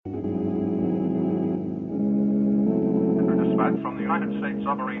United States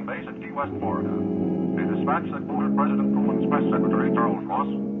submarine base at Key West, Florida. A dispatch that quoted President Truman's press secretary, Charles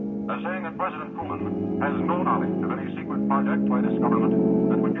Ross, as saying that President Truman has no knowledge of any secret project by this government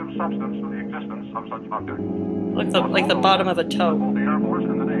that would give substance to the existence of such objects. Like the bottom of a toe. Both the Air Force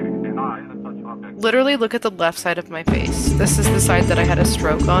and the Navy deny that such objects. Literally, look at the left side of my face. This is the side that I had a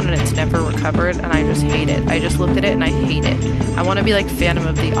stroke on and it's never recovered, and I just hate it. I just looked at it and I hate it. I want to be like Phantom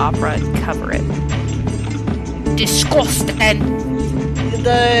of the Opera and cover it. Disgusting!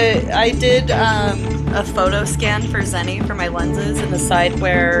 I did a photo scan for Zenny for my lenses, and the side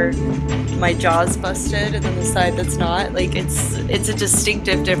where my jaw's busted and then the side that's not. Like, it's a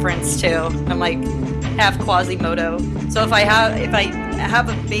distinctive difference too. I'm like half Quasimodo. So if I have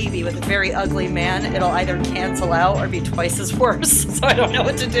a baby with a very ugly man, it'll either cancel out or be twice as worse. So I don't know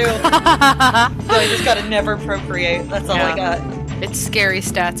what to do. So I just gotta never procreate. That's all I got. It's scary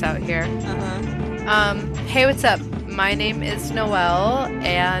stats out here. Hey, what's up? My name is Noelle,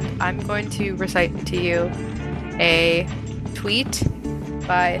 and I'm going to recite to you a tweet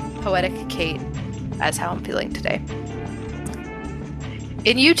by Poetic Kate as how I'm feeling today.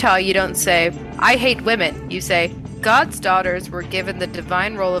 In Utah, you don't say, "I hate women." You say, "God's daughters were given the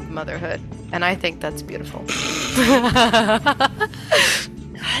divine role of motherhood." And I think that's beautiful. That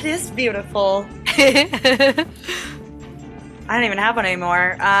is beautiful. I don't even have one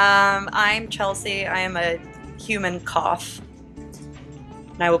anymore. I'm Chelsea. I am a human cough.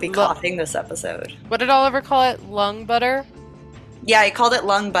 And I will be coughing this episode. What did Oliver call it? Lung butter? Yeah, he called it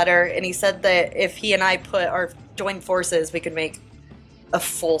lung butter, and he said that if he and I put our joint forces, we could make a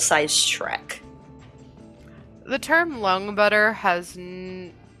full-size Shrek. The term lung butter has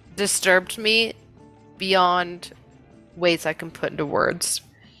disturbed me beyond ways I can put into words.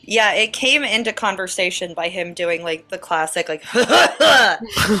 Yeah, it came into conversation by him doing like the classic like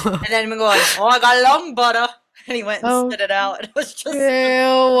and then him going, "Oh, I got lung butter," and he went and spit it out, and it was just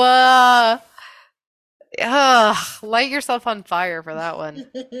light yourself on fire for that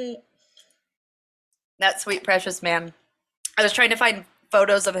one. That sweet precious man. I was trying to find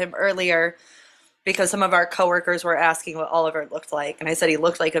photos of him earlier because some of our coworkers were asking what Oliver looked like, and I said he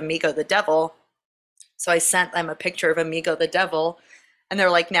looked like Amigo the Devil. So I sent them a picture of Amigo the Devil, and they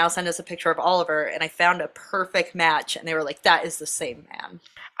were like, "Now send us a picture of Oliver," and I found a perfect match, and they were like, "That is the same man."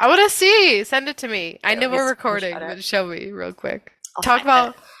 I want to see. Send it to me. I know we're me recording, screenshot it. but show me real quick. I'll Talk find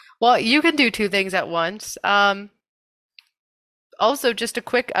about. it. Well, you can do two things at once. Also, just a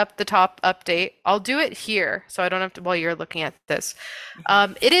quick up the top update. I'll do it here, so I don't have to while you're looking at this.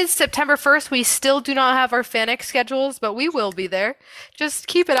 It is September 1st. We still do not have our FanX schedules, but we will be there. Just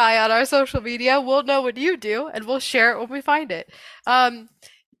keep an eye on our social media. We'll know when you do, and we'll share it when we find it.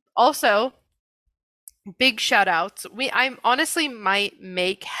 Also, big shout outs. I honestly might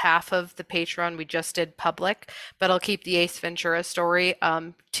make half of the Patreon we just did public, but I'll keep the Ace Ventura story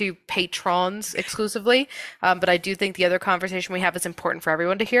to patrons exclusively. But I do think the other conversation we have is important for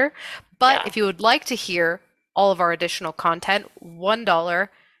everyone to hear. But if you would like to hear all of our additional content, $1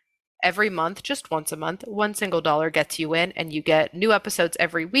 every month, just once a month, one single dollar gets you in, and you get new episodes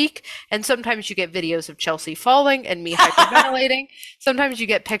every week. And sometimes you get videos of Chelsea falling and me hyperventilating. Sometimes you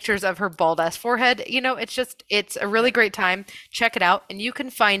get pictures of her bald ass forehead. You know, it's a really great time. Check it out, and you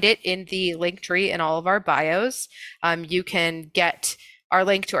can find it in the link tree in all of our bios. You can get our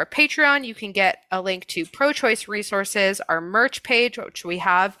link to our Patreon. You can get a link to pro-choice resources, our merch page, which we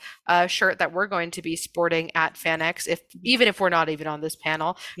have a shirt that we're going to be sporting at FanX, even if we're not even on this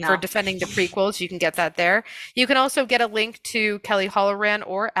panel, for defending the prequels. You can get that there. You can also get a link to Kelly Holloran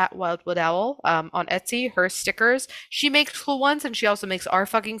or at Wildwood Owl on Etsy, her stickers. She makes cool ones, and she also makes our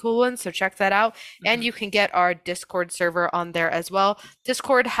fucking cool ones, so check that out. And you can get our Discord server on there as well.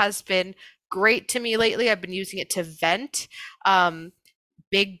 Discord has been great to me lately. I've been using it to vent.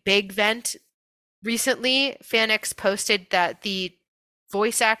 Big vent. Recently, FanX posted that the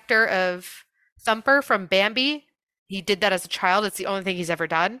voice actor of Thumper from Bambi, he did that as a child, it's the only thing he's ever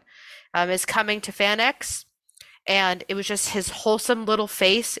done, is coming to FanX, and it was just his wholesome little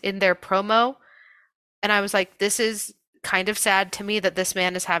face in their promo, and I was like, this is kind of sad to me that this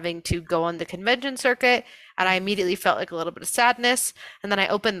man is having to go on the convention circuit, and I immediately felt like a little bit of sadness. And then I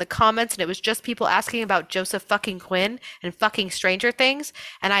opened the comments, and it was just people asking about Joseph fucking Quinn and fucking Stranger Things,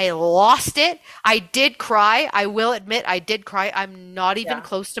 and I lost it. I did cry. I will admit I did cry. I'm not even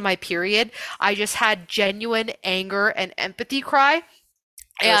close to my period. I just had genuine anger and empathy cry.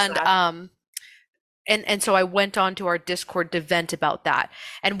 And so I went on to our Discord to vent about that.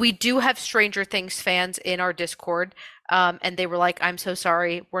 And we do have Stranger Things fans in our Discord. And they were like, "I'm so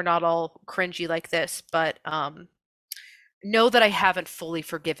sorry. We're not all cringy like this, but know that I haven't fully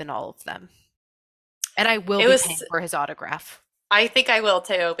forgiven all of them. And I will be paying for his autograph." I think I will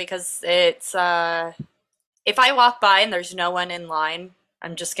too because it's if I walk by and there's no one in line,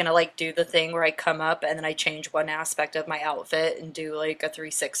 I'm just gonna like do the thing where I come up and then I change one aspect of my outfit and do like a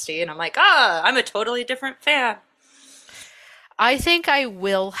 360 and I'm like, I'm a totally different fan. I think I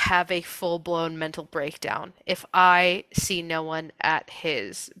will have a full-blown mental breakdown if I see no one at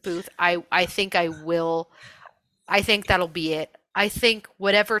his booth. I think I will. I think that'll be it. I think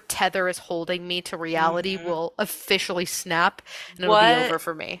whatever tether is holding me to reality Hmm. will officially snap and it'll be What? over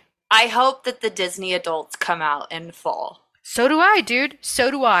for me. I hope that the Disney adults come out in fall. So do I, dude. So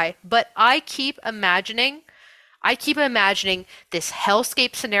do I. But I keep imagining this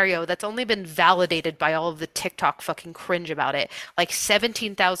hellscape scenario that's only been validated by all of the TikTok fucking cringe about it. Like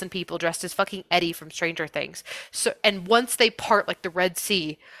 17,000 people dressed as fucking Eddie from Stranger Things. So, and once they part like the Red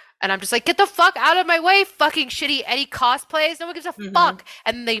Sea, and I'm just like, get the fuck out of my way, fucking shitty Eddie cosplays. No one gives a Hmm. fuck.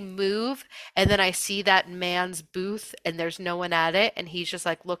 And they move, and then I see that man's booth, and there's no one at it, and he's just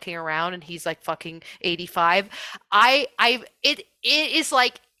like looking around, and he's like fucking 85. It is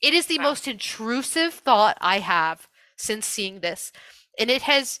like it is the most intrusive thought I have since seeing this, and it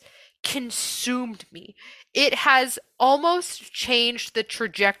has consumed me. It has almost changed the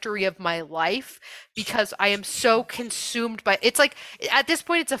trajectory of my life because I am so consumed by it's like at this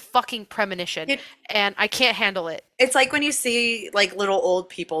point it's a fucking premonition It, and I can't handle it. it's like when you see like little old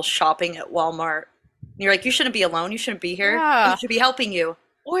people shopping at Walmart. You're like, you shouldn't be alone. You shouldn't be here. You Yeah. should be helping you.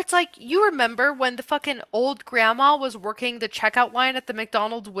 Or it's like you remember when the fucking old grandma was working the checkout line at the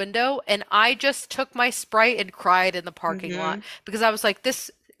McDonald's window and I just took my Sprite and cried in the parking lot Hmm. because I was like, this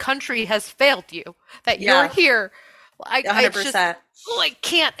country has failed you, that you're Yeah, here. I it's just 100%. oh, I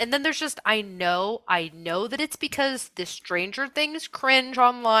can't. And then there's just I know that it's because this Stranger Things cringe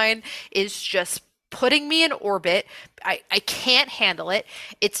online is just putting me in orbit. I can't handle it.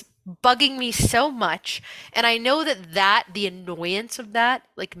 It's bugging me so much. And I know that the annoyance of that,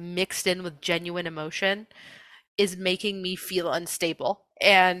 like mixed in with genuine emotion, is making me feel unstable.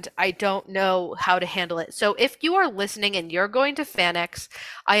 And I don't know how to handle it. So if you are listening and you're going to FanX,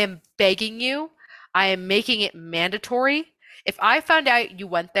 I am begging you, I am making it mandatory. If I found out you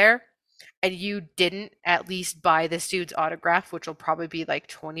went there and you didn't at least buy this dude's autograph, which will probably be like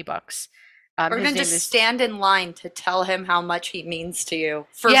 20 bucks. Or His even name just is stand in line to tell him how much he means to you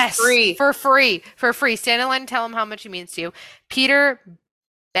for Yes, free. for free, for free. Stand in line and tell him how much he means to you. Peter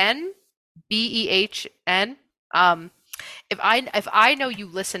Ben, Behn. Um, if I know you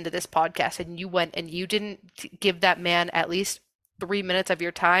listened to this podcast and you went and you didn't give that man at least 3 minutes of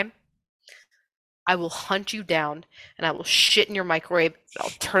your time, I will hunt you down and I will shit in your microwave and I'll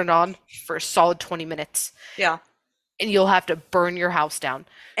turn it on for a solid 20 minutes Yeah. and you'll have to burn your house down.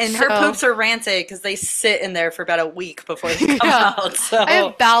 And her So, poops are rancid because they sit in there for about a week before they come yeah, out. I So,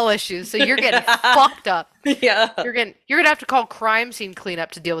 have bowel issues, so you're getting fucked up. yeah. You're gonna have to call crime scene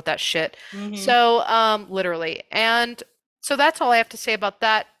cleanup to deal with that shit. Hmm. So, literally. And so that's all I have to say about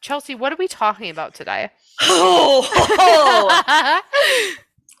that. Chelsea, what are we talking about today? Oh,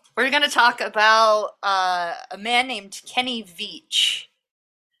 we're going to talk about a man named Kenny Veach.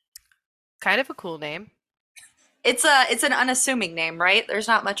 Kind of a cool name. It's an unassuming name, right? There's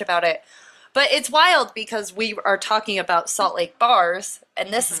not much about it. But it's wild because we are talking about Salt Lake bars,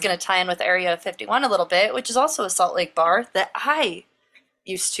 and this is Hmm. going to tie in with Area 51 a little bit, which is also a Salt Lake bar that I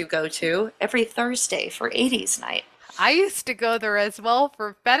used to go to every Thursday for 80s night. I used to go there as well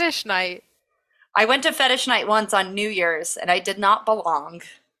for fetish night. I went to fetish night once on New Year's and I did not belong.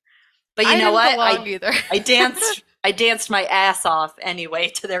 But you I know didn't what? belong either. I danced my ass off anyway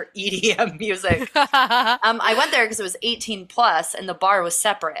to their EDM music. I went there because it was 18 plus and the bar was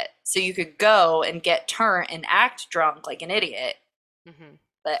separate. So you could go and get turned and act drunk like an idiot, Mhm.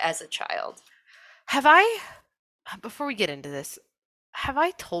 but as a child. Have I, before we get into this, have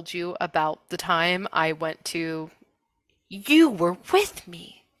I told you about the time I went to, you were with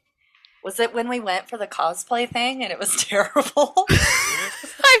me? Was it when we went for the cosplay thing and it was terrible?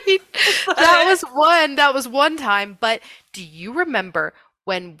 I mean, that was one time, but do you remember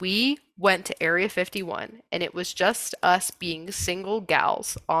when we went to Area 51 and it was just us being single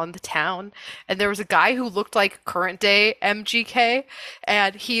gals on the town and there was a guy who looked like current day MGK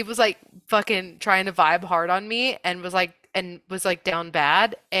and he was like fucking trying to vibe hard on me and was like down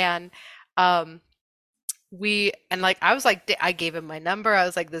bad and um I was like I gave him my number. I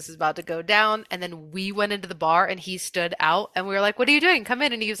was like this is about to go down and then we went into the bar and he stood out and we were like what are you doing? Come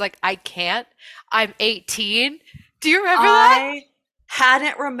in and he was like I can't. I'm 18. Do you remember that? I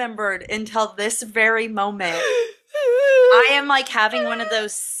hadn't remembered until this very moment. I am like having one of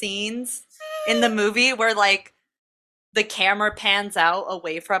those scenes in the movie where like the camera pans out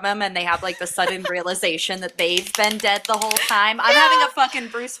away from him and they have like the sudden realization that they've been dead the whole time. I'm having a fucking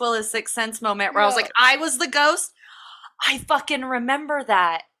Bruce Willis Sixth Sense moment where I was like, I was the ghost. I fucking remember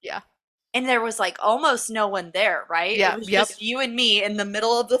that. Yeah. And there was like almost no one there, right? Yeah. It was just you and me in the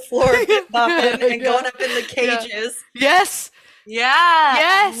middle of the floor bumping and going up in the cages. Yes. Yeah.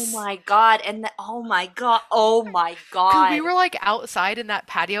 Yes. Oh my god. And oh my god. Oh my god. We were like outside in that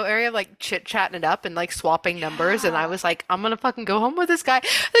patio area, like chit chatting it up and like swapping numbers. And I was like, I'm gonna fucking go home with this guy. And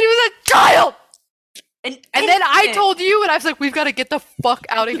he was a child. And then I told you, and I was like, we've got to get the fuck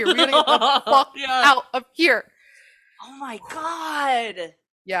out of here. We gotta get the fuck out of here. Oh my god.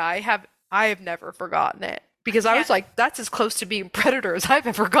 Yeah, I have never forgotten it. Because I was like, that's as close to being Predator as I've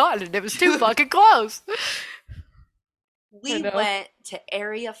ever gotten. And it was too fucking close. We went to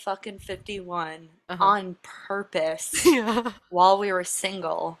Area fucking 51 on purpose while we were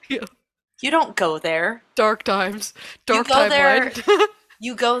single. Yeah. You don't go there. Dark times. Dark timeline.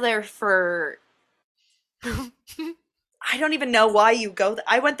 You go there for... I don't even know why you go there.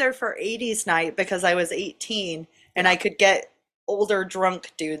 I went there for 80s night because I was 18 and I could get older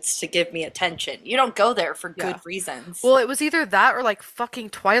drunk dudes to give me attention. You don't go there for good reasons. Well, it was either that or like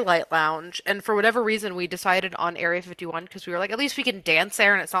fucking Twilight Lounge. And for whatever reason, we decided on Area 51 because we were like, at least we can dance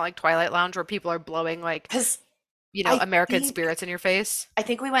there and it's not like Twilight Lounge where people are blowing like, American spirits in your face. I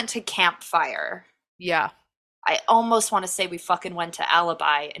think we went to Campfire. Yeah. I almost want to say we fucking went to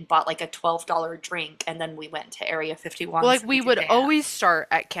Alibi and bought like a $12 drink and then we went to Area 51. Well, like we would always start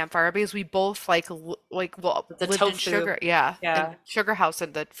at Campfire because we both lived the in tofu. Sugar, and Sugar House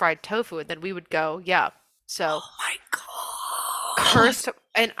and the fried tofu, and then we would go, So, oh my god, cursed.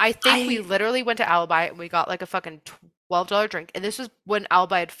 And I think we literally went to Alibi and we got like a fucking $12 drink, and this was when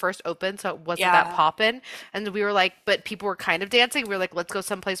Alibi had first opened, so it wasn't that poppin'. And we were like, but people were kind of dancing. We were like, let's go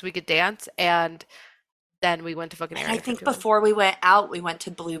someplace we could dance, and then we went to fucking Area 51. I think before we went out, we went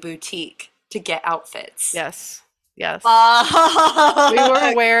to Blue Boutique to get outfits. Yes. We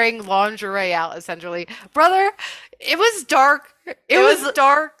were wearing lingerie out, essentially. Brother, it was dark. It was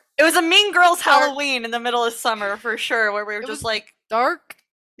dark. It was a Mean Girls Halloween in the middle of summer, for sure, where we were just like... dark?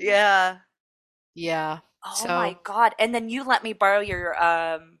 Yeah. Yeah. Oh my god. And then you let me borrow your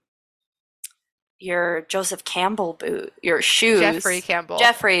Joseph Campbell your shoes. Jeffrey Campbell.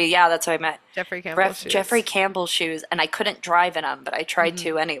 Yeah, that's what I meant. Jeffrey Campbell shoes. Jeffrey Campbell shoes, and I couldn't drive in them, but I tried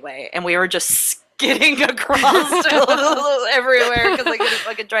to anyway. And we were just skidding across everywhere because I couldn't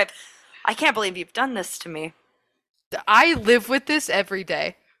fucking drive. I can't believe you've done this to me. I live with this every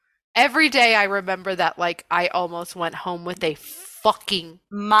day. Every day I remember that, like, I almost went home with a fucking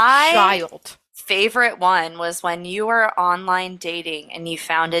child. Favorite one was when you were online dating and you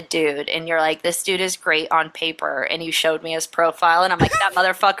found a dude and you're like, this dude is great on paper, and you showed me his profile and I'm like, that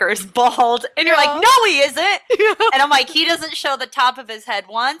motherfucker is bald, and you're like, no he isn't, and I'm like, he doesn't show the top of his head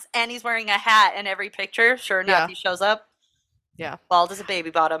once and he's wearing a hat in every picture. Sure enough, he shows up bald as a baby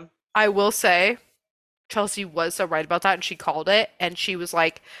bottom. I will say Chelsea was so right about that, and she called it, and she was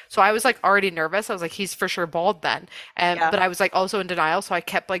like, so I was like already nervous. I was like, he's for sure bald then. But I was like also in denial, so I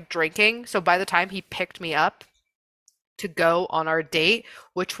kept like drinking. So by the time he picked me up to go on our date,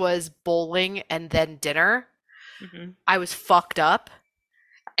 which was bowling and then dinner, I was fucked up.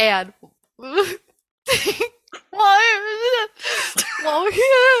 And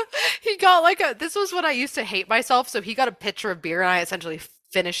he got like this was when I used to hate myself, so he got a pitcher of beer and I essentially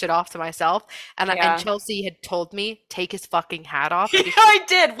finished it off to myself, and Chelsea had told me, take his fucking hat off. I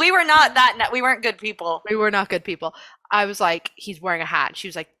did. We were not we weren't good people. We were not good people. I was like, he's wearing a hat. She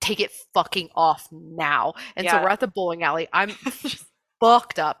was like, take it fucking off now. And so we're at the bowling alley. I'm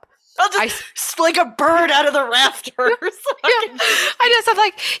fucked up. I'll just like a bird out of the rafters. I'm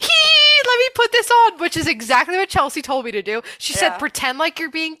like, let me put this on, which is exactly what Chelsea told me to do. She said, pretend like you're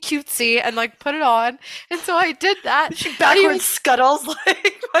being cutesy and like put it on. And so I did that. She backwards scuttles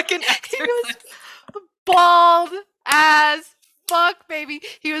like fucking He was bald as fuck, baby.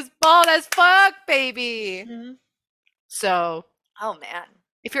 He was bald as fuck, baby. So. Oh, man.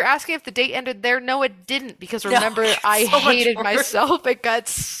 If you're asking if the date ended there, no, it didn't. Because remember, I hated myself. It got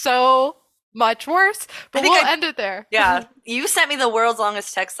so much worse. But we'll end it there. Yeah. You sent me the world's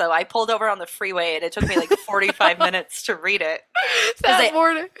longest text, though. I pulled over on the freeway, and it took me like 45 minutes to read it. That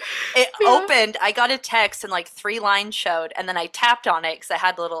morning. It opened. I got a text, and like 3 lines showed. And then I tapped on it because I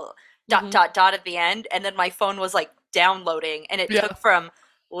had a little ... at the end. And then my phone was like downloading. And it took from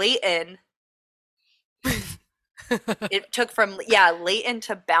Leighton... It took from Leighton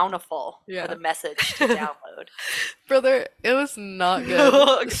to Bountiful for the message to download. Brother, it was not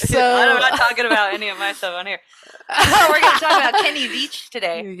good. So I'm not talking about any of my stuff on here. We're going to talk about Kenny Veach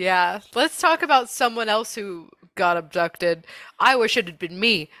today. Yeah. Let's talk about someone else who got abducted. I wish it had been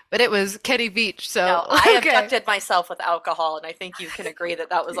me, but it was Kenny Beach. No, So I okay, abducted myself with alcohol, and I think you can agree that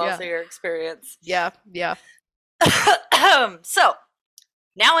that was yeah, also your experience. yeah, yeah. So,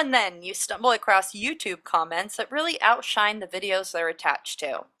 now and then you stumble across YouTube comments that really outshine the videos they're attached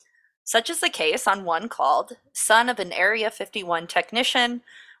to. Such is the case on one called Son of an Area 51 Technician,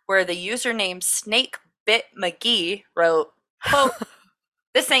 where the username Snake Bit McGee wrote, quote,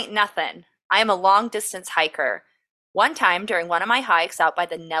 "This ain't nothing. I am a long distance hiker. One time during one of my hikes out by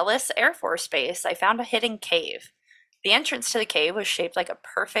the Nellis Air Force Base, I found a hidden cave. The entrance to the cave was shaped like a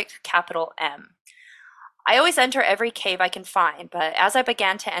perfect capital M. I always enter every cave I can find, but as I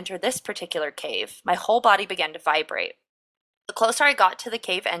began to enter this particular cave, my whole body began to vibrate. The closer I got to the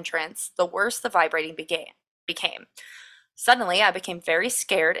cave entrance, the worse the vibrating became. Suddenly, I became very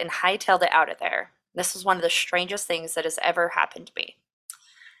scared and hightailed it out of there. This was one of the strangest things that has ever happened to me."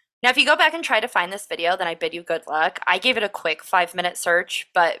 Now, if you go back and try to find this video, then I bid you good luck. I gave it a quick 5-minute search,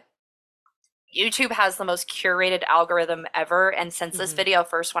 but YouTube has the most curated algorithm ever. And since this Mhm. video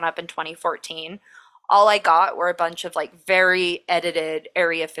first went up in 2014, all I got were a bunch of like very edited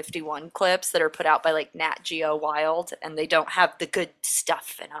Area 51 clips that are put out by like Nat Geo Wild, and they don't have the good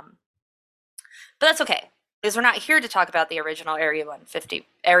stuff in them. But that's okay, because we're not here to talk about the original Area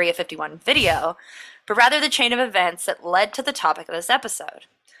 51 video, but rather the chain of events that led to the topic of this episode.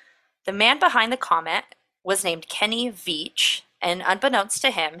 The man behind the comment was named Kenny Veach, and unbeknownst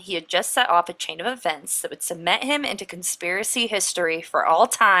to him, he had just set off a chain of events that would cement him into conspiracy history for all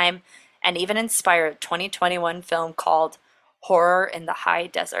time and even inspire a 2021 film called Horror in the High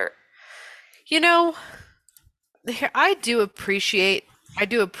Desert. You know, I do appreciate a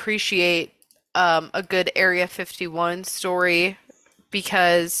good Area 51 story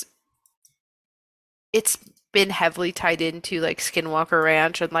because it's been heavily tied into like Skinwalker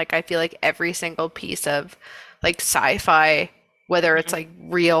Ranch, and like I feel like every single piece of like sci-fi, whether it's like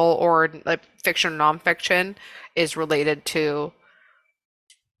real or like fiction or nonfiction, is related to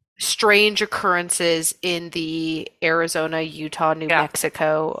strange occurrences in the Arizona, Utah, New Yeah.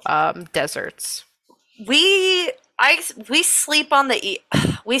 Mexico deserts. We we sleep on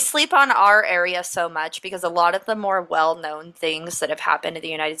we sleep on our area so much because a lot of the more well-known things that have happened in the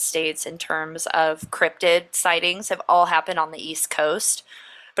United States in terms of cryptid sightings have all happened on the East Coast.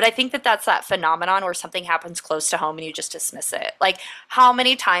 But I think that that's that phenomenon where something happens close to home and you just dismiss it. Like, how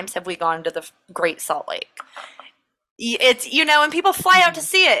many times have we gone to the Great Salt Lake? It's, and people fly out to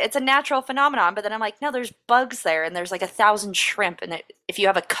see it. It's a natural phenomenon. But then I'm like, no, there's bugs there, and there's like 1,000 shrimp, and if you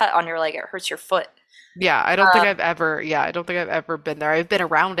have a cut on your leg, it hurts your foot. Yeah, I don't think I've ever been there. I've been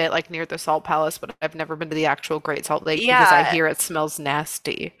around it, like near the Salt Palace, but I've never been to the actual Great Salt Lake because I Yeah, hear it smells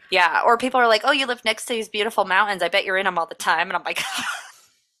nasty. yeah. Or people are like, oh, you live next to these beautiful mountains. I bet you're in them all the time. And I'm like,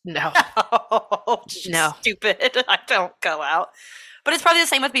 No, oh, no. stupid. I don't go out. But it's probably the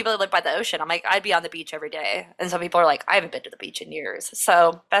same with people that live by the ocean. I'm like, I'd be on the beach every day. And some people are like, I haven't been to the beach in years.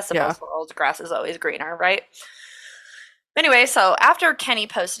 So, best of Yeah. both worlds, grass is always greener, right? Anyway, so after Kenny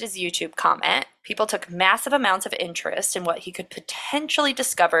posted his YouTube comment, people took massive amounts of interest in what he could potentially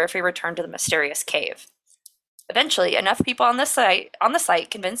discover if he returned to the mysterious cave. Eventually, enough people on the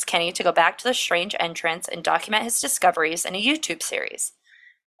site convinced Kenny to go back to the strange entrance and document his discoveries in a YouTube series.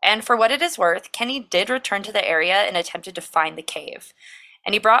 And for what it is worth, Kenny did return to the area and attempted to find the cave.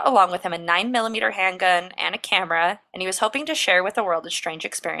 And he brought along with him a 9mm handgun and a camera, and he was hoping to share with the world a strange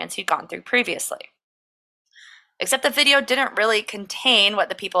experience he'd gone through previously. Except the video didn't really contain what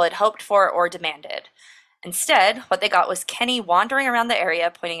the people had hoped for or demanded. Instead, what they got was Kenny wandering around the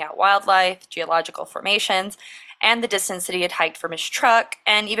area pointing out wildlife, geological formations, and the distance that he had hiked from his truck,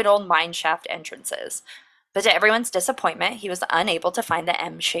 and even old mine shaft entrances. But to everyone's disappointment, he was unable to find the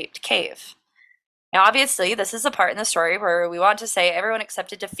M-shaped cave. Now, obviously, this is the part in the story where we want to say everyone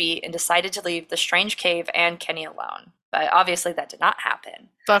accepted defeat and decided to leave the strange cave and Kenny alone. But obviously, that did not happen.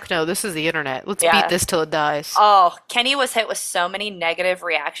 Fuck no, this is the internet. Let's Yeah. beat this till it dies. Oh, Kenny was hit with so many negative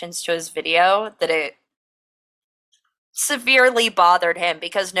reactions to his video that it severely bothered him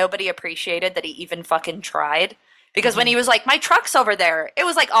because nobody appreciated that he even fucking tried. Because when he was like, my truck's over there, it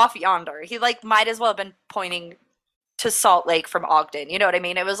was like off yonder. He like might as well have been pointing to Salt Lake from Ogden. You know what I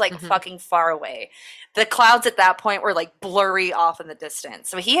mean? It was like fucking far away. The clouds at that point were like blurry off in the distance.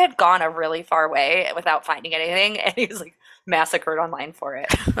 So he had gone a really far way without finding anything, and he was like massacred online for it.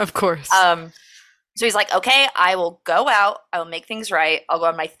 Of course. So he's like, okay, I will go out. I will make things right. I'll go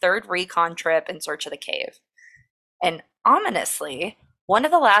on my third recon trip in search of the cave. And ominously, one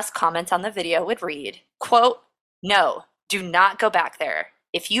of the last comments on the video would read, quote, "No, do not go back there.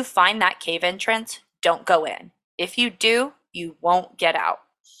 If you find that cave entrance, don't go in. If you do, you won't get out."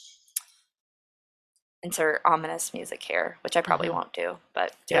 insert ominous music here, which I probably Mhm. won't do,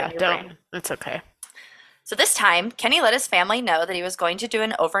 but do it Yeah, in your don't. brain. It's okay. So this time, Kenny let his family know that he was going to do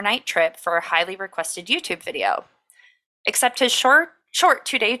an overnight trip for a highly requested YouTube video. Except his short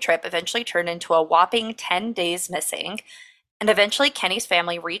 2-day trip eventually turned into a whopping 10 days missing, and eventually Kenny's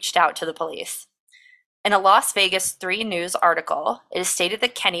family reached out to the police. In a Las Vegas 3 News article, it is stated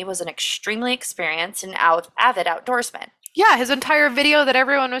that Kenny was an extremely experienced and avid outdoorsman. Yeah, his entire video that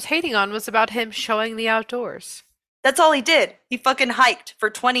everyone was hating on was about him showing the outdoors. That's all he did. He fucking hiked for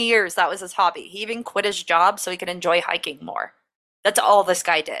 20 years. That was his hobby. He even quit his job so he could enjoy hiking more. That's all this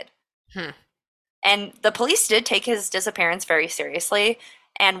guy did. Hmm. And the police did take his disappearance very seriously,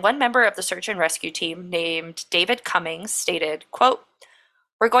 and one member of the search and rescue team named David Cummings stated, quote,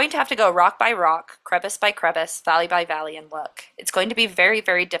 "We're going to have to go rock by rock, crevice by crevice, valley by valley and look. It's going to be very,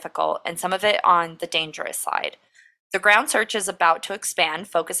 very difficult, and some of it on the dangerous side. The ground search is about to expand,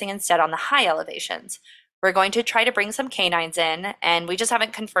 focusing instead on the high elevations. We're going to try to bring some canines in, and we just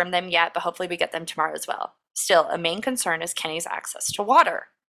haven't confirmed them yet, but hopefully we get them tomorrow as well. Still, a main concern is Kenny's access to water."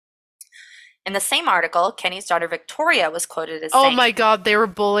 In the same article, Kenny's daughter Victoria was quoted as Oh saying, my God, they were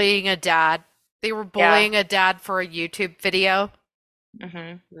bullying a dad. They were yeah, bullying a dad for a YouTube video.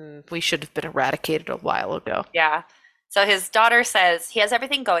 hmm We should have been eradicated a while ago. yeah. So his daughter says he has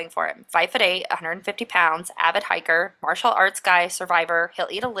everything going for him. 5'8", 150 pounds, avid hiker, martial arts guy, survivor. He'll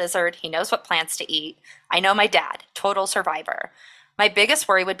eat a lizard. He knows what plants to eat. I know my dad, total survivor. My biggest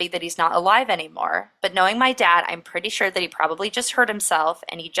worry would be that he's not alive anymore. But knowing my dad, I'm pretty sure that he probably just hurt himself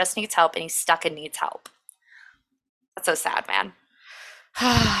and he just needs help and he's stuck and needs help. That's so sad, man.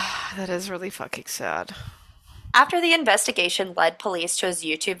 That is really fucking sad. After the investigation led police to his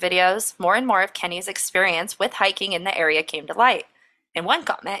YouTube videos, more and more of Kenny's experience with hiking in the area came to light. In one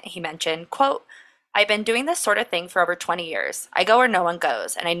comment, he mentioned, quote, "I've been doing this sort of thing for over 20 years. I go where no one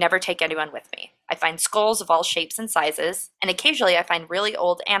goes, and I never take anyone with me. I find skulls of all shapes and sizes, and occasionally I find really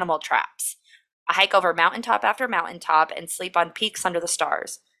old animal traps. I hike over mountaintop after mountaintop and sleep on peaks under the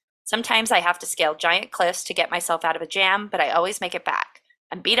stars. Sometimes I have to scale giant cliffs to get myself out of a jam, but I always make it back.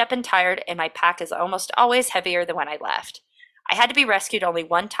 I'm beat up and tired, and my pack is almost always heavier than when I left. I had to be rescued only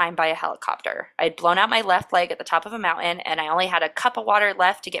one time by a helicopter. I had blown out my left leg at the top of a mountain, and I only had a cup of water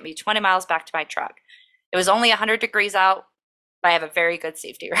left to get me 20 miles back to my truck. It was only 100 degrees out, but I have a very good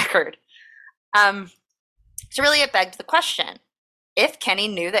safety record." So really it begged the question. If Kenny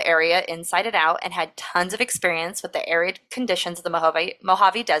knew the area inside and out and had tons of experience with the arid conditions of the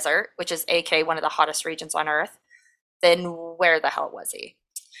Mojave Desert, which is aka one of the hottest regions on Earth, then where the hell was he?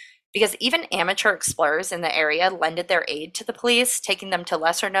 Because even amateur explorers in the area lended their aid to the police, taking them to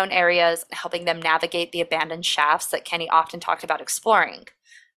lesser known areas and helping them navigate the abandoned shafts that Kenny often talked about exploring.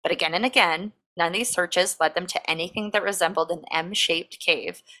 But again and again, none of these searches led them to anything that resembled an M-shaped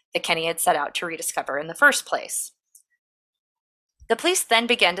cave that Kenny had set out to rediscover in the first place. The police then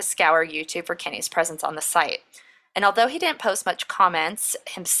began to scour YouTube for Kenny's presence on the site. And although he didn't post much comments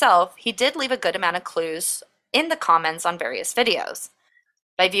himself, he did leave a good amount of clues in the comments on various videos.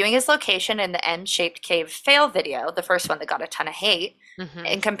 By viewing his location in the M-shaped cave fail video, the first one that got a ton of hate,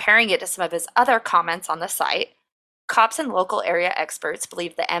 and comparing it to some of his other comments on the site, cops and local area experts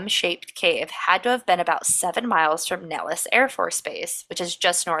believe the M-shaped cave had to have been about 7 miles from Nellis Air Force Base, which is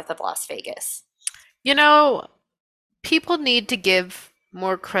just north of Las Vegas. You know, people need to give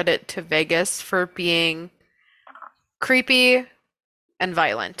more credit to Vegas for being creepy and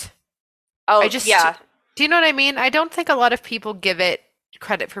violent. Oh, Do you know what I mean? I don't think a lot of people give it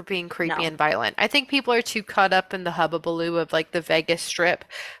credit for being creepy No. and violent. I think people are too caught up in the hubbubaloo of like the Vegas Strip,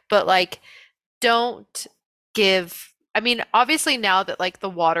 but like don't give. I mean, obviously now that like the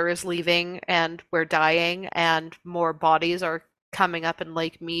water is leaving and we're dying and more bodies are coming up in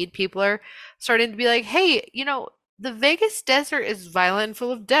Lake Mead, people are starting to be like, hey, the Vegas desert is violent and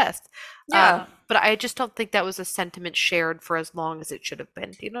full of death. Yeah. But I just don't think that was a sentiment shared for as long as it should have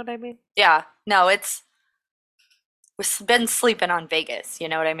been. Do you know what I mean? Yeah. No, we've been sleeping on Vegas, you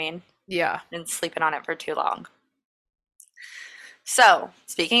know what I mean? Yeah. Been sleeping on it for too long. So,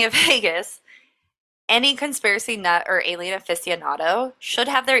 speaking of Vegas, any conspiracy nut or alien aficionado should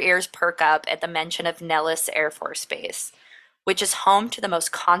have their ears perk up at the mention of Nellis Air Force Base, which is home to the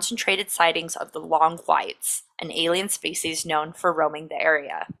most concentrated sightings of the long whites, an alien species known for roaming the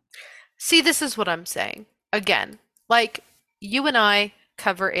area. See, this is what I'm saying. Again, like you and I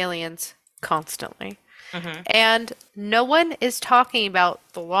cover aliens constantly. Mm-hmm. And no one is talking about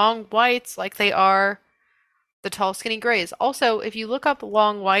the long whites like they are the tall, skinny grays. Also, if you look up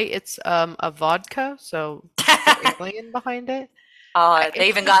long white, it's a vodka, so there's an alien behind it. They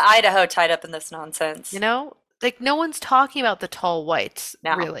even got Idaho tied up in this nonsense. Like no one's talking about the tall whites,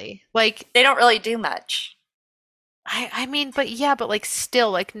 No, really. Like they don't really do much. I mean, but yeah, but like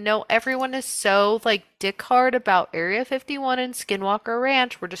still, like no, everyone is so like dick hard about Area 51 and Skinwalker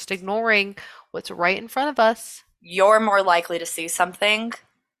Ranch. We're just ignoring what's right in front of us. You're more likely to see something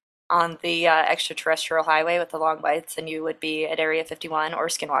on the extraterrestrial highway with the long whites than you would be at Area 51 or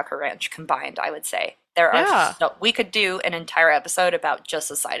Skinwalker Ranch combined, I would say. There are Yeah. so we could do an entire episode about just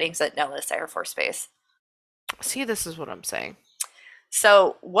the sightings at Nellis Air Force Base. See, this is what I'm saying.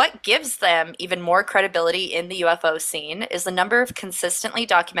 So, what gives them even more credibility in the UFO scene is the number of consistently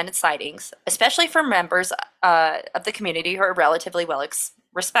documented sightings, especially from members of the community who are relatively well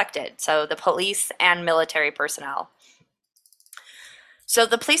respected. So, the police and military personnel. So,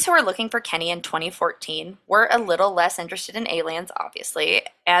 the police who were looking for Kenny in 2014 were a little less interested in aliens, obviously,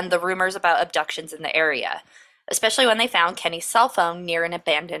 and the rumors about abductions in the area, especially when they found Kenny's cell phone near an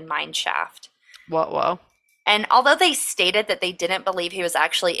abandoned mine shaft. Whoa. And although they stated that they didn't believe he was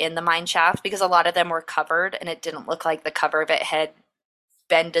actually in the mine shaft because a lot of them were covered and it didn't look like the cover of it had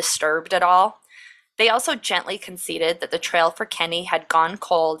been disturbed at all, they also gently conceded that the trail for Kenny had gone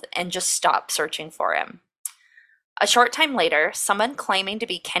cold and just stopped searching for him. A short time later, someone claiming to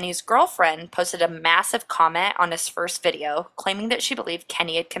be Kenny's girlfriend posted a massive comment on his first video claiming that she believed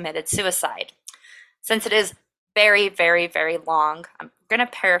Kenny had committed suicide. Since it is very, very, very long, I'm going to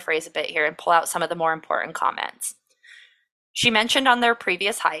paraphrase a bit here and pull out some of the more important comments. She mentioned on their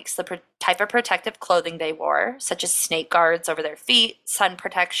previous hikes the type of protective clothing they wore, such as snake guards over their feet, sun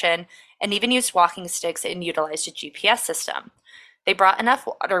protection, and even used walking sticks and utilized a GPS system. They brought enough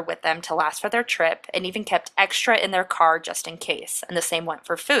water with them to last for their trip and even kept extra in their car just in case, and the same went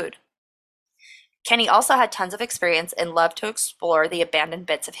for food. Kenny also had tons of experience and loved to explore the abandoned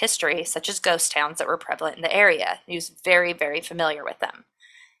bits of history, such as ghost towns that were prevalent in the area. He was very, very familiar with them.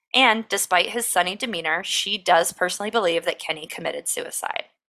 And despite his sunny demeanor, she does personally believe that Kenny committed suicide.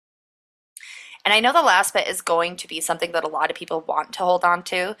 And I know the last bit is going to be something that a lot of people want to hold on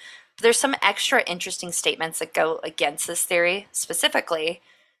to, but there's some extra interesting statements that go against this theory. Specifically,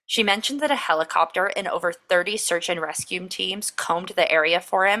 she mentioned that a helicopter and over 30 search and rescue teams combed the area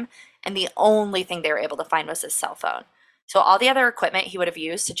for him, and the only thing they were able to find was his cell phone. So all the other equipment he would have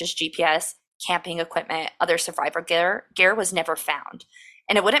used, such as GPS, camping equipment, other survivor gear was never found.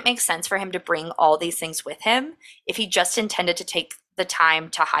 And it wouldn't make sense for him to bring all these things with him if he just intended to take the time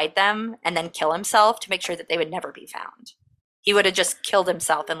to hide them and then kill himself to make sure that they would never be found. He would have just killed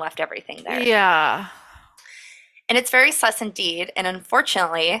himself and left everything there. Yeah. And it's very sus indeed, and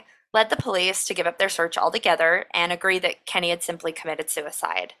unfortunately led the police to give up their search altogether and agree that Kenny had simply committed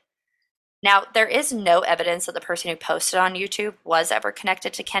suicide. Now, there is no evidence that the person who posted on YouTube was ever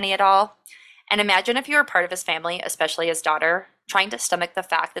connected to Kenny at all. And imagine if you were part of his family, especially his daughter, trying to stomach the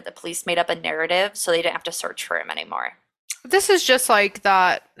fact that the police made up a narrative so they didn't have to search for him anymore. This is just like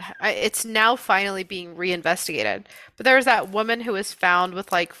that. It's now finally being reinvestigated. But there was that woman who was found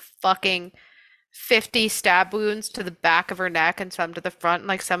with like fucking 50 stab wounds to the back of her neck and some to the front and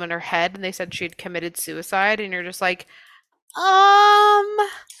like some in her head, and they said she had committed suicide. And you're just like,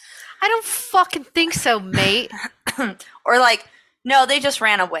 I don't fucking think so, mate. Or like, no, they just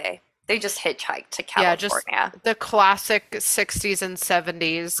ran away. They just hitchhiked to Yeah, just California. the classic 60s and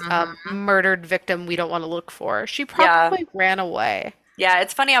 70s murdered victim we don't want to look for. She Yeah. probably ran away. Yeah,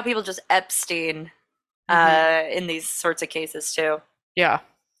 it's funny how people just Epstein in these sorts of cases too. Yeah.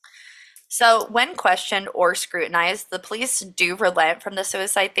 So, when questioned or scrutinized, the police do relent from the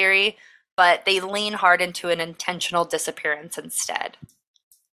suicide theory, but they lean hard into an intentional disappearance instead.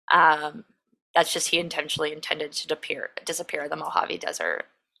 That's just he intentionally intended to disappear in the Mojave Desert.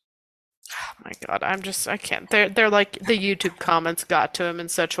 Oh my God, I can't. They're like the YouTube comments got to him in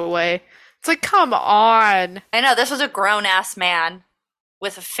such a way. It's like, come on. I know, this was a grown-ass man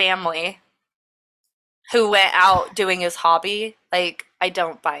with a family who went out doing his hobby. Like, I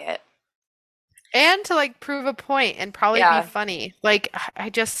don't buy it. And to like prove a point and probably Yeah. be funny. Like, I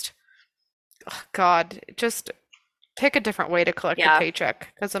just, oh God, just pick a different way to collect Yeah. a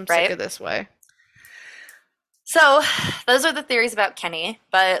paycheck because I'm Right. sick of this way. So, those are the theories about Kenny,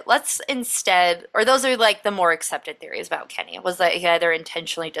 but let's instead, or those are like the more accepted theories about Kenny, was that he either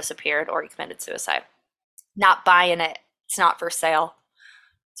intentionally disappeared or he committed suicide. Not buying it. It's not for sale.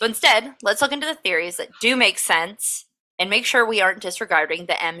 So instead, let's look into the theories that do make sense and make sure we aren't disregarding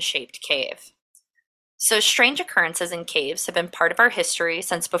the M-shaped cave. So strange occurrences in caves have been part of our history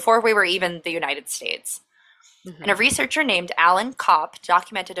since before we were even the United States. And a researcher named Alan Kopp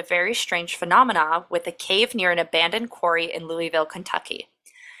documented a very strange phenomena with a cave near an abandoned quarry in Louisville, Kentucky.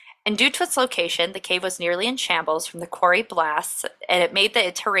 And due to its location, the cave was nearly in shambles from the quarry blasts, and it made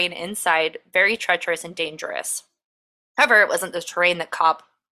the terrain inside very treacherous and dangerous. However, it wasn't the terrain that Cobb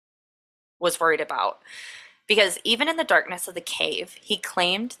was worried about, because even in the darkness of the cave, he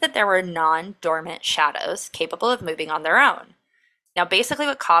claimed that there were non-dormant shadows capable of moving on their own. Now, basically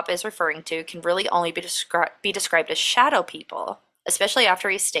what Cobb is referring to can really only be described as shadow people, especially after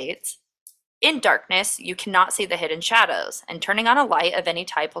he states, in darkness, you cannot see the hidden shadows, and turning on a light of any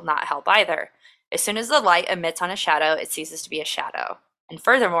type will not help either. As soon as the light emits on a shadow, it ceases to be a shadow. And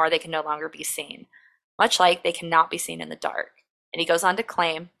furthermore, they can no longer be seen, much like they cannot be seen in the dark. And he goes on to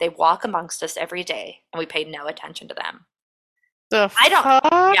claim, they walk amongst us every day, and we pay no attention to them. The I don't,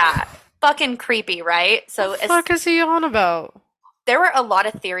 fuck? yeah, fucking creepy, right? So The fuck is he on about? there were a lot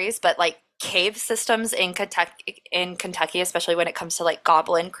of theories, but like cave systems in Kentucky, especially when it comes to like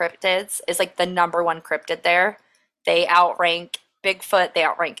goblin cryptids, is like the number one cryptid there. They outrank Bigfoot, they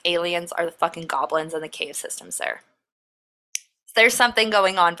outrank aliens, are the fucking goblins and the cave systems there. There's something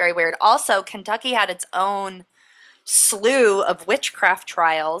going on very weird. Also, Kentucky had its own slew of witchcraft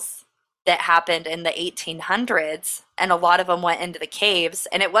trials that happened in the 1800s, and a lot of them went into the caves,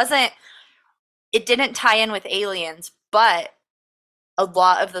 and it didn't tie in with aliens, but a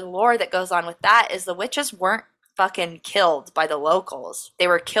lot of the lore that goes on with that is the witches weren't fucking killed by the locals. They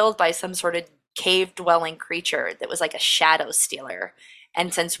were killed by some sort of cave dwelling creature that was like a shadow stealer.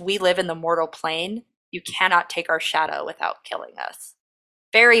 And since we live in the mortal plane, you cannot take our shadow without killing us.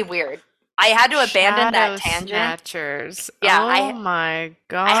 Very weird. I had to abandon that tangent. Snatchers. Yeah, Oh my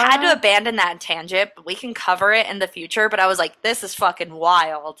god. I had to abandon that tangent, but we can cover it in the future. But I was like, this is fucking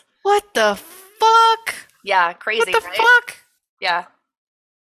wild. What the fuck? Yeah, crazy, What the right? fuck? Yeah.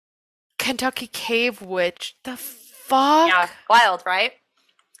 Kentucky Cave Witch. The fuck? Yeah, wild, right?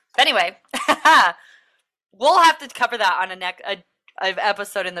 Anyway, we'll have to cover that on a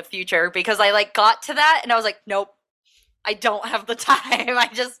episode in the future, because I like got to that and I was like, nope, I don't have the time. I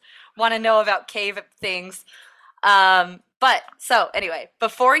just want to know about cave things. But so anyway,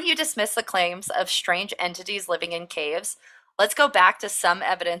 before you dismiss the claims of strange entities living in caves, let's go back to some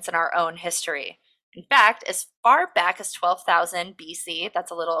evidence in our own history. In fact, as far back as 12,000 BC,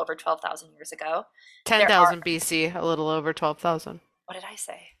 that's a little over 12,000 years ago. 10,000 BC, a little over 12,000. What did I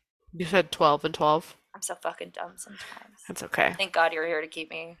say? You said 12 and 12. I'm so fucking dumb sometimes. That's okay. Thank God you're here to keep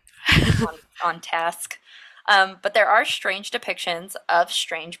me on task. But there are strange depictions of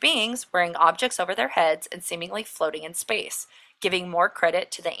strange beings wearing objects over their heads and seemingly floating in space, giving more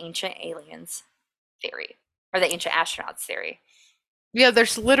credit to the ancient aliens theory, or the ancient astronauts theory. Yeah,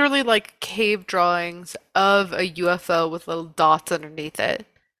 there's literally like cave drawings of a UFO with little dots underneath it.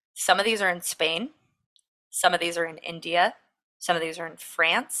 Some of these are in Spain, some of these are in India, some of these are in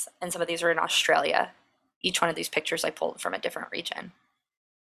France, and some of these are in Australia. Each one of these pictures I pulled from a different region.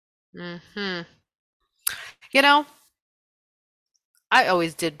 Hmm. You know, I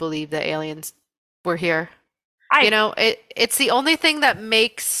always did believe that aliens were here. I, You know, it's the only thing that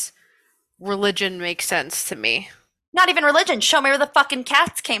makes religion make sense to me. Not even religion. Show me where the fucking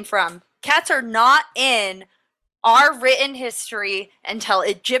cats came from. Cats are not in our written history until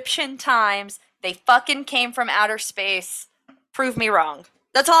Egyptian times. They fucking came from outer space. Prove me wrong.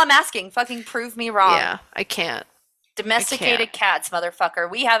 That's all I'm asking. Fucking prove me wrong. Yeah, I can't. Domesticated cats, motherfucker.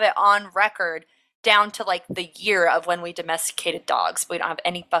 We have it on record down to like the year of when we domesticated dogs. We don't have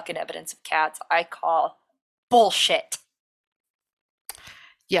any fucking evidence of cats. I call bullshit.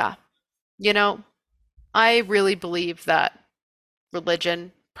 Yeah. You know, I really believe that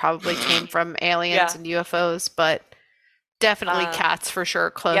religion probably came from aliens Yeah. and UFOs, but definitely Uh, cats for sure,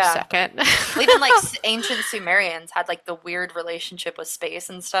 close yeah. second. Well, even like ancient Sumerians had like the weird relationship with space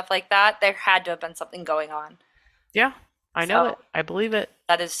and stuff like that. There had to have been something going on. Yeah, I know So- it. I believe it.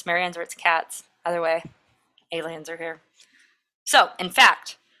 That is Sumerians or it's cats. Either way, aliens are here. So, in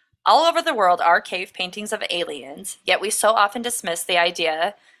fact, all over the world are cave paintings of aliens, yet we so often dismiss the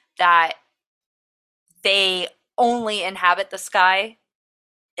idea that they only inhabit the sky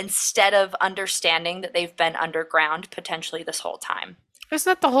instead of understanding that they've been underground potentially this whole time. Isn't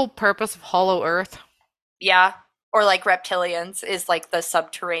that the whole purpose of Hollow Earth? Yeah. Or like reptilians is like the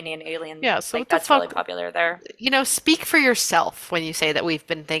subterranean alien. Yeah, so like what the that's really fuck- popular there. You know, speak for yourself when you say that we've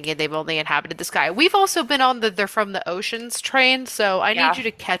been thinking they've only inhabited the sky. We've also been on the they're from the oceans train, so I Yeah. need you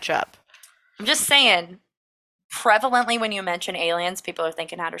to catch up. I'm just saying, prevalently when you mention aliens, people are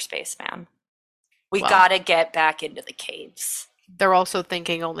thinking outer space, man. We Well. gotta get back into the caves. They're also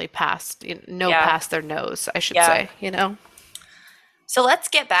thinking only past, Yeah. past their nose, I should Yeah. say, you know? So let's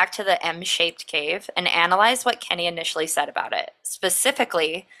get back to the M-shaped cave and analyze what Kenny initially said about it.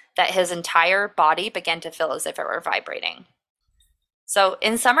 Specifically, that his entire body began to feel as if it were vibrating. So,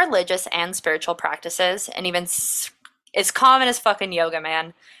 in some religious and spiritual practices, and even as common as fucking yoga,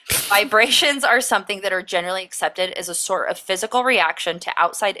 man, vibrations are something that are generally accepted as a sort of physical reaction to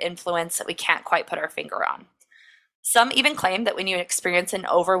outside influence that we can't quite put our finger on. Some even claim that when you experience an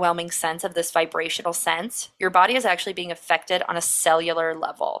overwhelming sense of this vibrational sense, your body is actually being affected on a cellular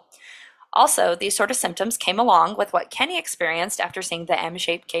level. Also, these sort of symptoms came along with what Kenny experienced after seeing the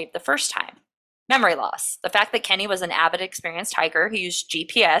M-shaped cave the first time. Memory loss. The fact that Kenny was an avid, experienced hiker who used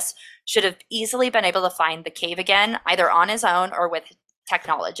GPS should have easily been able to find the cave again, either on his own or with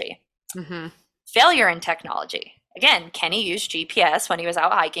technology. Mm-hmm. Failure in technology. Again, Kenny used GPS when he was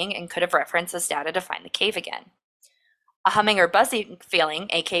out hiking and could have referenced this data to find the cave again. A humming or buzzing feeling,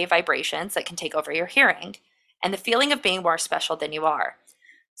 aka vibrations that can take over your hearing, and the feeling of being more special than you are.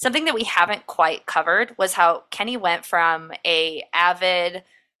 Something that we haven't quite covered was how Kenny went from a avid,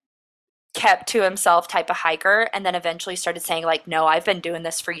 kept to himself type of hiker and then eventually started saying like, no, I've been doing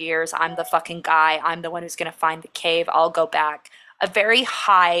this for years. I'm the fucking guy. I'm the one who's going to find the cave. I'll go back. A very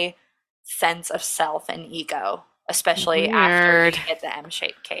high sense of self and ego, especially after Weird. he hit the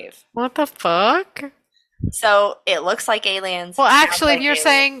M-shaped cave. What the fuck? So it looks like aliens. Well, it sounds actually, if like you're aliens.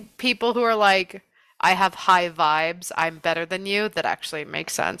 saying people who are like, I have high vibes, I'm better than you, that actually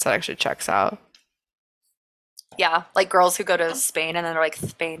makes sense. That actually checks out. Yeah, like girls who go to Spain and then they're like,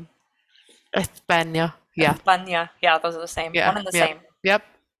 Spain. España. Yeah. España. Yeah, those are the same. Yeah. One and the Yep. same. Yep.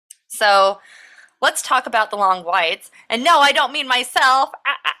 So let's talk about the long whites. And no, I don't mean myself.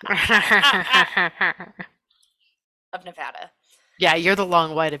 Of Nevada. Yeah, you're the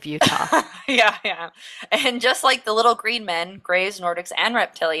long white of Utah. Yeah. And just like the little green men, grays, Nordics, and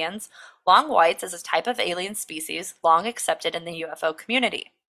reptilians, long whites is a type of alien species long accepted in the UFO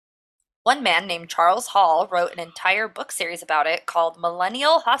community. One man named Charles Hall wrote an entire book series about it called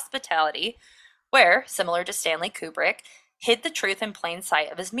Millennial Hospitality, where, similar to Stanley Kubrick, hid the truth in plain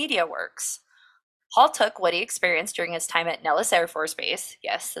sight of his media works. Hall took what he experienced during his time at Nellis Air Force Base,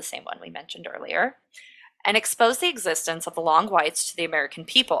 yes, the same one we mentioned earlier, and exposed the existence of the long whites to the American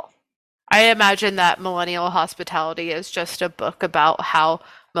people. I imagine that Millennial Hospitality is just a book about how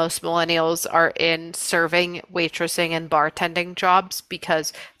most millennials are in serving, waitressing, and bartending jobs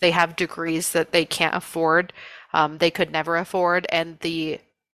because they have degrees that they can't afford, they could never afford, and the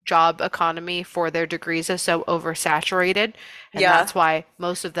job economy for their degrees is so oversaturated. And Yeah. that's why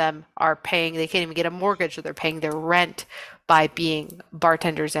most of them are paying, they can't even get a mortgage, or they're paying their rent by being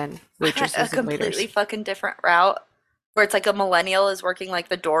bartenders and A waitresses and waiters. completely fucking different route where it's like a millennial is working like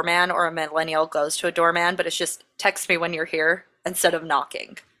the doorman or a millennial goes to a doorman, but it's just text me when you're here instead of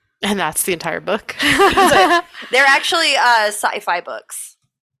knocking. And that's the entire book. They're actually sci-fi books.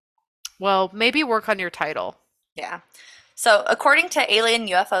 Well, maybe work on your title. Yeah. So, according to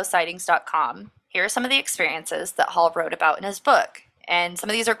alienUFOsightings.com, here are some of the experiences that Hall wrote about in his book. And some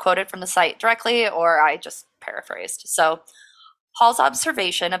of these are quoted from the site directly, or I just paraphrased. So, Hall's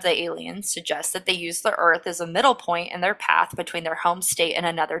observation of the aliens suggests that they use the Earth as a middle point in their path between their home state and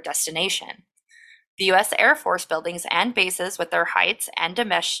another destination. The U.S. Air Force buildings and bases with their heights and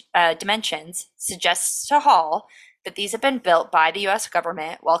dimensions suggests to Hall that these have been built by the U.S.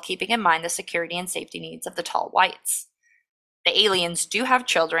 government while keeping in mind the security and safety needs of the tall whites. The aliens do have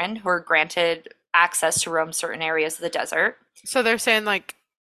children who are granted access to roam certain areas of the desert. So they're saying like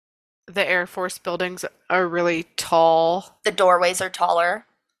the Air Force buildings are really tall. The doorways are taller.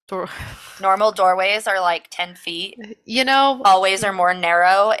 Door- Normal doorways are like 10 feet. You know, Hallways are more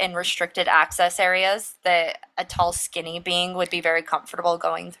narrow in restricted access areas that a tall, skinny being would be very comfortable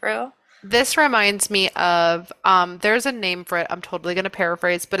going through. this reminds me of there's a name for it. I'm totally going to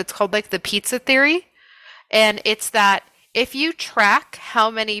paraphrase, but it's called like the pizza theory. And it's that if you track how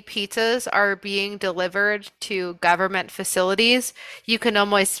many pizzas are being delivered to government facilities, you can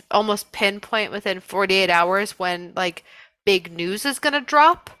almost pinpoint within 48 hours when like big news is going to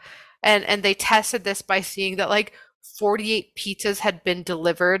drop. And they tested this by seeing that like 48 pizzas had been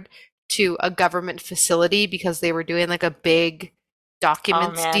delivered to a government facility because they were doing like a big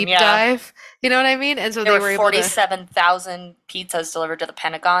documents man, deep yeah. dive. You know what I mean? And so There they were were able to 47,000 pizzas delivered to the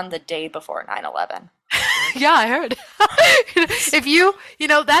Pentagon the day before 9/11. Yeah, I heard.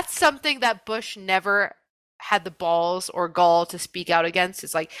 If that's something that Bush never had the balls or gall to speak out against.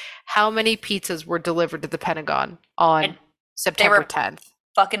 Is like how many pizzas were delivered to the Pentagon on And September were 10th.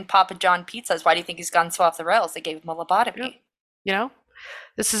 Fucking Papa John pizzas. Why do you think he's gone so off the rails? They gave him a lobotomy. You know,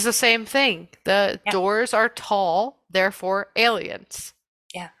 this is the same thing. The Yeah. doors are tall, therefore aliens.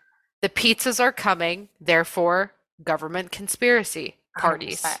 Yeah. The pizzas are coming, therefore government conspiracy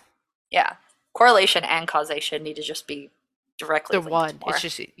parties. 100%. Yeah. Correlation and causation need to just be directly The linked one, more. it's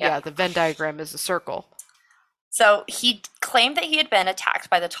just yeah, the Venn diagram is a circle. So he claimed that he had been attacked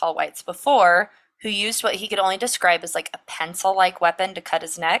by the tall whites before, who used what he could only describe as like a pencil-like weapon to cut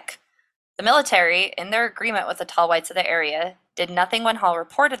his neck. The military, in their agreement with the tall whites of the area, did nothing when Hall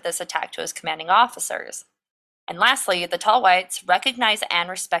reported this attack to his commanding officers. And lastly, the tall whites recognized and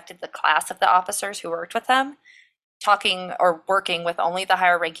respected the class of the officers who worked with them, talking or working with only the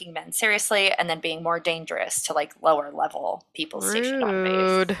higher ranking men seriously, and then being more dangerous to like lower level people stationed on base.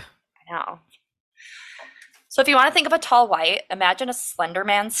 Rude. I know. So if you want to think of a tall white, imagine a slender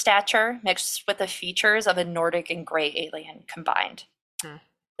man's stature mixed with the features of a Nordic and gray alien combined.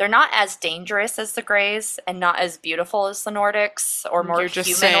 They're not as dangerous as the Greys and not as beautiful as the Nordics or more You're just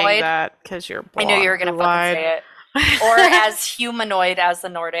humanoid. saying that because you're I knew you were going to fucking say it. Or as humanoid as the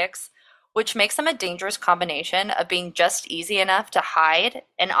Nordics, which makes them a dangerous combination of being just easy enough to hide,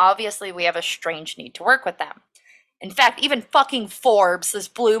 and obviously we have a strange need to work with them. In fact, even fucking Forbes, this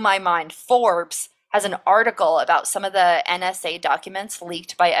blew my mind, Forbes has an article about some of the NSA documents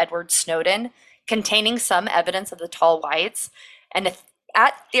leaked by Edward Snowden containing some evidence of the tall whites, and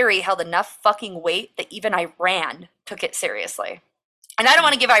that theory held enough fucking weight that even Iran took it seriously. And I don't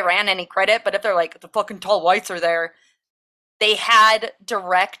want to give Iran any credit, but if they're like, the fucking tall whites are there, they had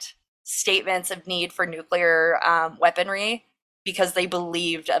direct statements of need for nuclear weaponry because they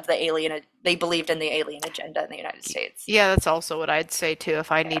believed in the alien agenda in the United States. Yeah, that's also what I'd say too if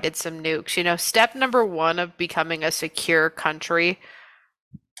I needed some nukes. You know, step number 1 of becoming a secure country,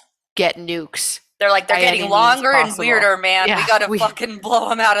 get nukes. They're like, they're By any getting means longer and possible. weirder, man. Yeah, we gotta fucking blow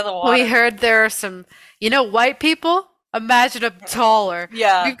them out of the water. We heard there are some, white people? Imagine them taller.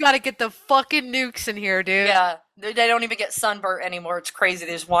 Yeah. We've got to get the fucking nukes in here, dude. Yeah. They don't even get sunburnt anymore. It's crazy.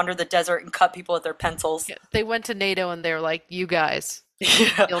 They just wander the desert and cut people with their pencils. Yeah, they went to NATO and they were like, you guys,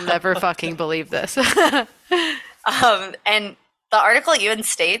 Yeah. you'll never fucking believe this. And the article even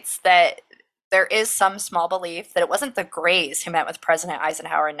states that there is some small belief that it wasn't the Greys who met with President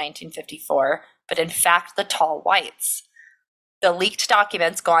Eisenhower in 1954, but in fact the tall whites. The leaked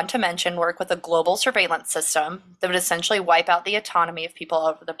documents go on to mention work with a global surveillance system that would essentially wipe out the autonomy of people all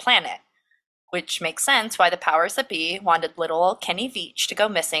over the planet, which makes sense why the powers that be wanted little old Kenny Veach to go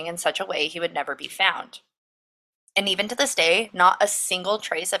missing in such a way he would never be found. And even to this day, not a single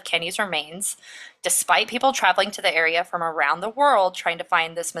trace of Kenny's remains, despite people traveling to the area from around the world trying to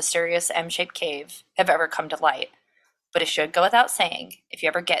find this mysterious M-shaped cave, have ever come to light. But it should go without saying, if you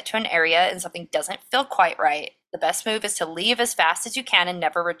ever get to an area and something doesn't feel quite right, the best move is to leave as fast as you can and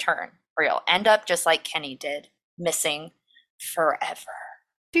never return, or you'll end up just like Kenny did, missing forever.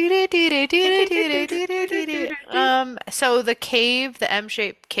 So the cave, the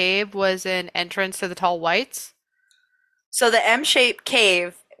M-shaped cave, was an entrance to the tall whites? So the M-shaped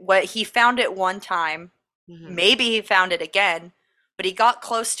cave, he found it one time, maybe he found it again, but he got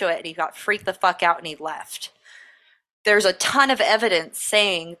close to it and he got freaked the fuck out and he left. There's a ton of evidence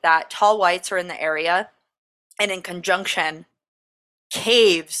saying that tall whites are in the area, and in conjunction,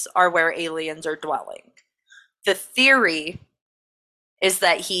 caves are where aliens are dwelling. The theory is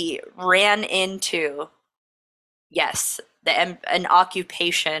that he ran into, an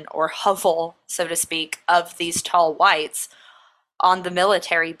occupation or hovel, so to speak, of these tall whites on the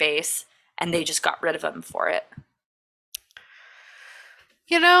military base, and they just got rid of him for it.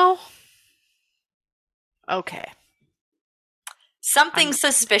 Okay. Something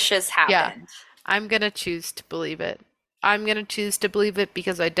suspicious happened. Yeah, I'm going to choose to believe it. I'm going to choose to believe it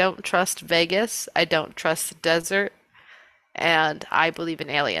because I don't trust Vegas, I don't trust the desert, and I believe in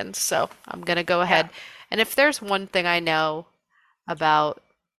aliens. So I'm going to go ahead. Yeah. And if there's one thing I know about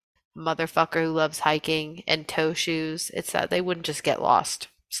motherfucker who loves hiking and toe shoes, it's that they wouldn't just get lost.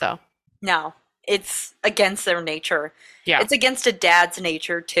 So No, it's against their nature. yeah. It's against a dad's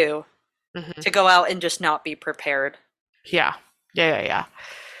nature, too, Mhm. to go out and just not be prepared. Yeah.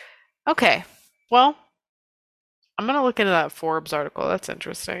 Okay. Well, I'm gonna look into that Forbes article. That's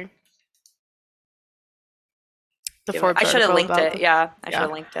interesting. The Forbes I should have article linked about it. the- Yeah, I should Yeah.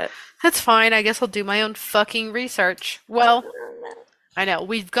 have linked it. That's fine. I guess I'll do my own fucking research. Well, I know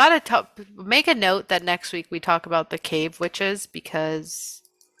we've got to make a note that next week we talk about the cave witches because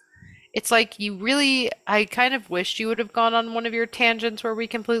it's like I kind of wished you would have gone on one of your tangents where we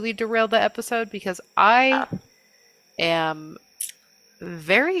completely derailed the episode because I am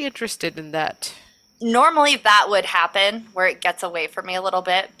very interested in that. Normally that would happen where it gets away from me a little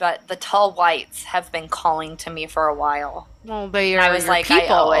bit, but the tall whites have been calling to me for a while. Well, they And are I was your like,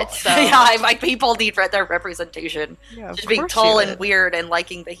 people, I owe it. so Yeah, my people need their representation. yeah, of Just being course tall you and would. weird and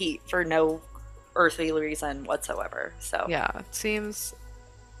liking the heat for no earthly reason whatsoever. So Yeah, it seems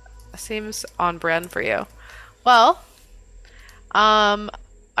on brand for you. Well,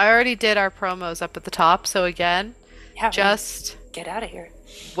 I already did our promos up at the top, so again, Yeah, man, just get out of here.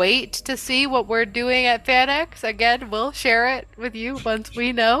 wait to see what we're doing at FanX. Again, we'll share it with you once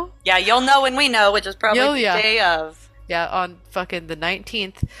we know. Yeah, you'll know when we know, which is probably the Yeah. day of. Yeah, on fucking the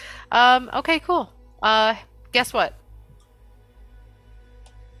 19th. Okay, cool. Guess what?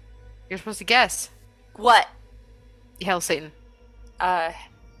 You're supposed to guess. What? Hail Satan.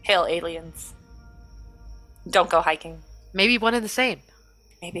 Hail aliens. Don't go hiking. Maybe one and the same.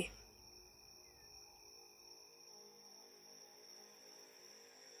 Maybe.